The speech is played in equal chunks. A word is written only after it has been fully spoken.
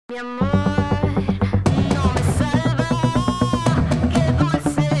Mi amor, no me salva. Qué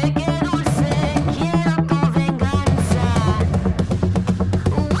dulce, quiero tu venganza.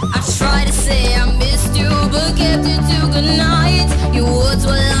 I tried to say I missed you, but kept it to goodnight. Your words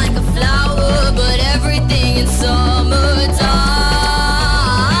were like a flower, but everything in summer dies.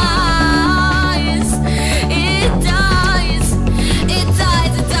 It dies, it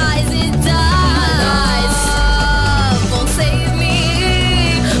dies, it dies, it dies. Love won't save me.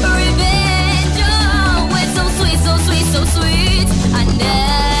 Revenge, oh, it's so sweet, so sweet, so sweet. I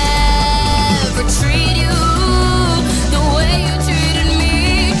never treat you the way you treated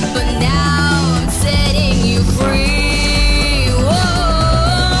me, but now I'm setting you free.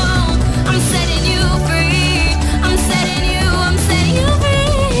 Whoa, I'm setting you free. I'm setting you free.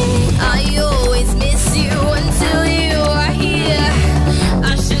 I always miss you until you are here.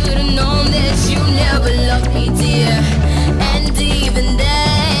 I should've known that you never loved me, dear. And even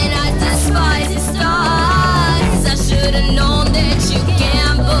then I despise your stars. I should've known that you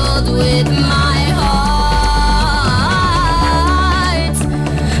gambled with my heart.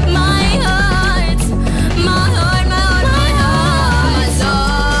 My heart, my heart, my heart, my heart.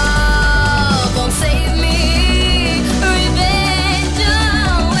 Love won't save me. Revenge,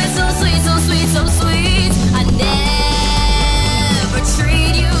 oh, it's so sweet, so sweet, so sweet. I never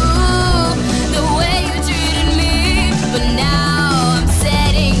treat you the way you treated me, but now I'm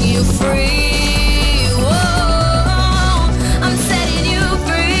setting you free. Whoa, I'm setting you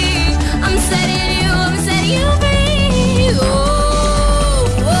free. I'm setting you free.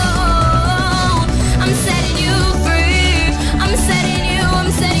 Whoa, I'm setting you free. I'm setting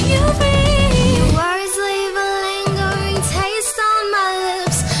you free. Your words leave a lingering taste on my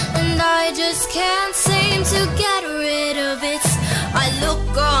lips, and I just can't seem to get rid of it. I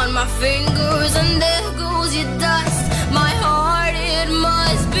look on my fingers and they're